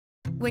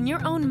When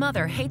your own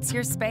mother hates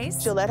your space,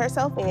 she'll let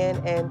herself in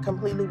and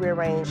completely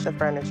rearrange the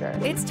furniture.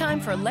 It's time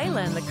for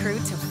Layla and the crew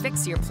to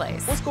fix your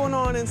place. What's going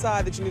on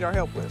inside that you need our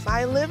help with?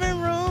 My living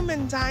room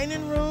and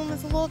dining room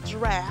is a little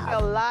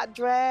drab. A lot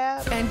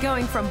drab. And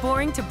going from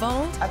boring to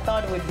bold? I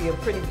thought it would be a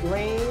pretty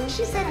green.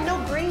 She said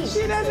no green.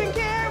 She doesn't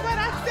care what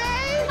I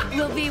say.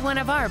 Will be one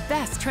of our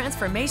best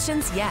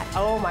transformations yet.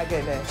 Oh my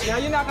goodness. Now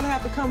you're not gonna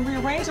have to come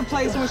rearrange the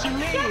place when she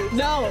leaves.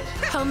 No.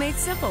 Homemade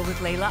Simple with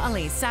Layla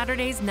Ali,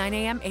 Saturdays, 9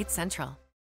 a.m., 8 Central.